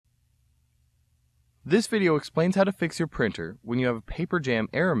This video explains how to fix your printer when you have a paper jam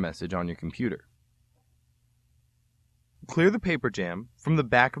error message on your computer. Clear the paper jam from the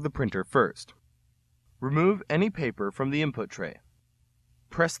back of the printer first. Remove any paper from the input tray.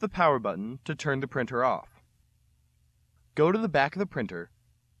 Press the power button to turn the printer off. Go to the back of the printer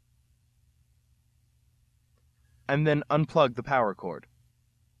and then unplug the power cord.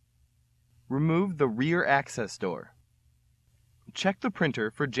 Remove the rear access door. Check the printer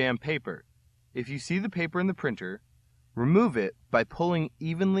for jammed paper. If you see the paper in the printer, remove it by pulling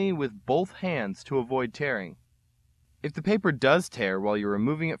evenly with both hands to avoid tearing. If the paper does tear while you're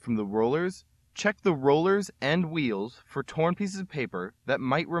removing it from the rollers, check the rollers and wheels for torn pieces of paper that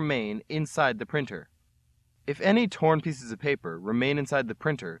might remain inside the printer. If any torn pieces of paper remain inside the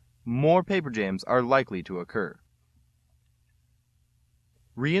printer, more paper jams are likely to occur.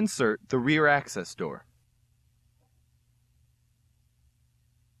 Reinsert the rear access door.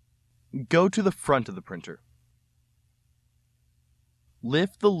 Go to the front of the printer.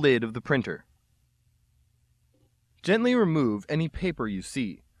 Lift the lid of the printer. Gently remove any paper you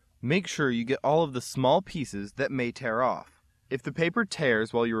see. Make sure you get all of the small pieces that may tear off. If the paper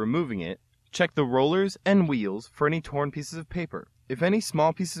tears while you're removing it, check the rollers and wheels for any torn pieces of paper. If any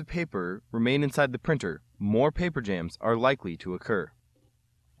small pieces of paper remain inside the printer, more paper jams are likely to occur.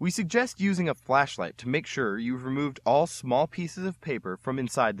 We suggest using a flashlight to make sure you've removed all small pieces of paper from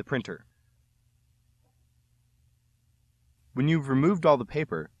inside the printer. When you've removed all the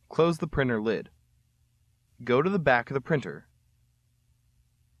paper, close the printer lid. Go to the back of the printer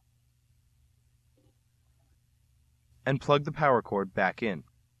and plug the power cord back in.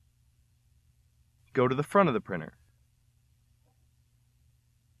 Go to the front of the printer.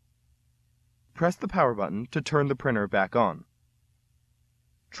 Press the power button to turn the printer back on.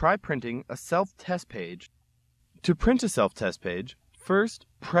 Try printing a self-test page. To print a self-test page, first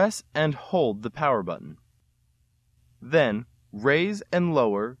press and hold the power button. Then raise and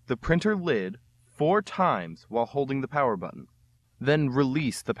lower the printer lid 4 times while holding the power button. Then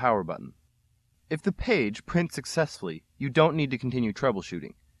release the power button. If the page prints successfully, you don't need to continue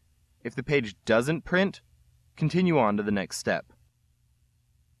troubleshooting. If the page doesn't print, continue on to the next step.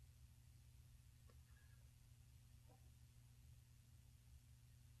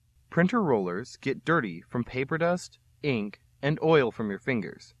 Printer rollers get dirty from paper dust, ink, and oil from your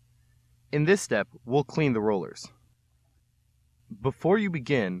fingers. In this step, we'll clean the rollers. Before you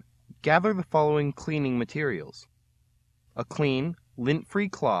begin, gather the following cleaning materials: a clean, lint-free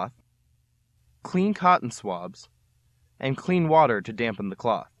cloth, clean cotton swabs, and clean water to dampen the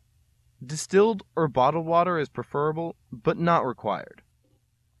cloth. Distilled or bottled water is preferable, but not required.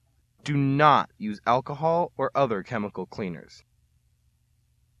 Do not use alcohol or other chemical cleaners.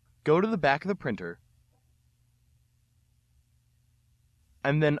 Go to the back of the printer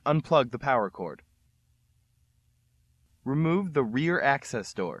and then unplug the power cord. Remove the rear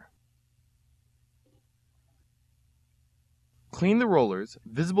access door. Clean the rollers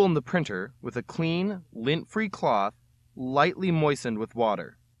visible in the printer with a clean, lint-free cloth lightly moistened with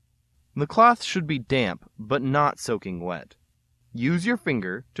water. The cloth should be damp but not soaking wet. Use your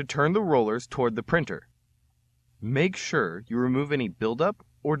finger to turn the rollers toward the printer. Make sure you remove any buildup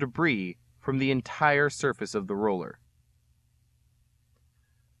or debris from the entire surface of the roller.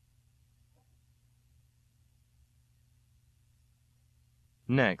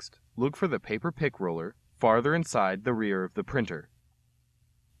 Next, look for the paper pick roller farther inside the rear of the printer.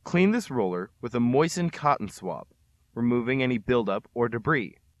 Clean this roller with a moistened cotton swab, removing any buildup or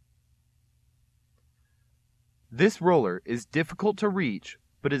debris. This roller is difficult to reach,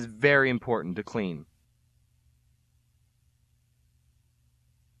 but is very important to clean.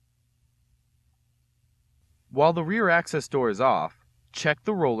 While the rear access door is off, check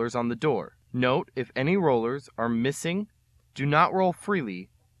the rollers on the door. Note if any rollers are missing, do not roll freely,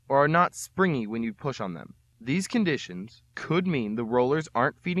 or are not springy when you push on them. These conditions could mean the rollers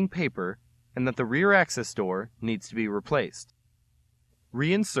aren't feeding paper and that the rear access door needs to be replaced.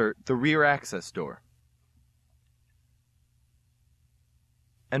 Reinsert the rear access door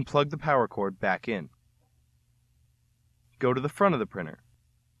and plug the power cord back in. Go to the front of the printer.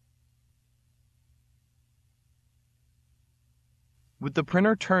 With the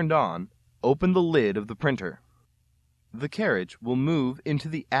printer turned on, open the lid of the printer. The carriage will move into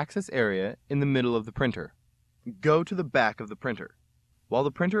the access area in the middle of the printer. Go to the back of the printer. While the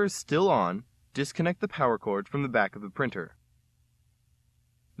printer is still on, disconnect the power cord from the back of the printer.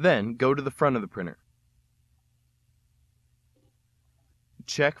 Then go to the front of the printer.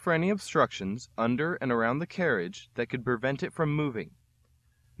 Check for any obstructions under and around the carriage that could prevent it from moving.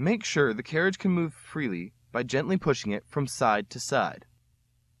 Make sure the carriage can move freely by gently pushing it from side to side.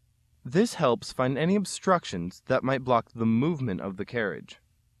 This helps find any obstructions that might block the movement of the carriage.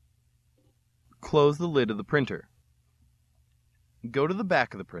 Close the lid of the printer. Go to the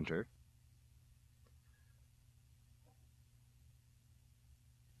back of the printer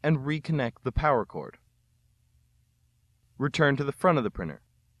and reconnect the power cord. Return to the front of the printer.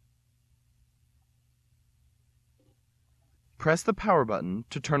 Press the power button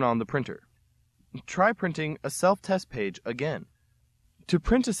to turn on the printer. Try printing a self-test page again. To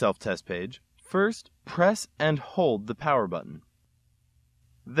print a self-test page, first press and hold the power button.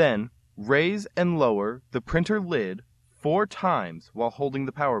 Then raise and lower the printer lid 4 times while holding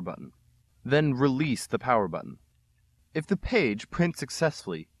the power button. Then release the power button. If the page prints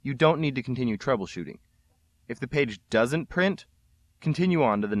successfully, you don't need to continue troubleshooting. If the page doesn't print, continue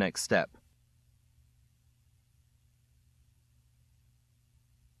on to the next step.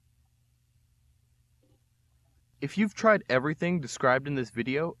 If you've tried everything described in this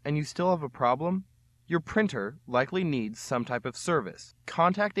video and you still have a problem, your printer likely needs some type of service.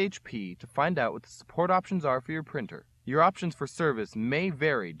 Contact HP to find out what the support options are for your printer. Your options for service may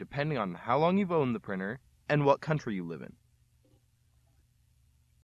vary depending on how long you've owned the printer and what country you live in.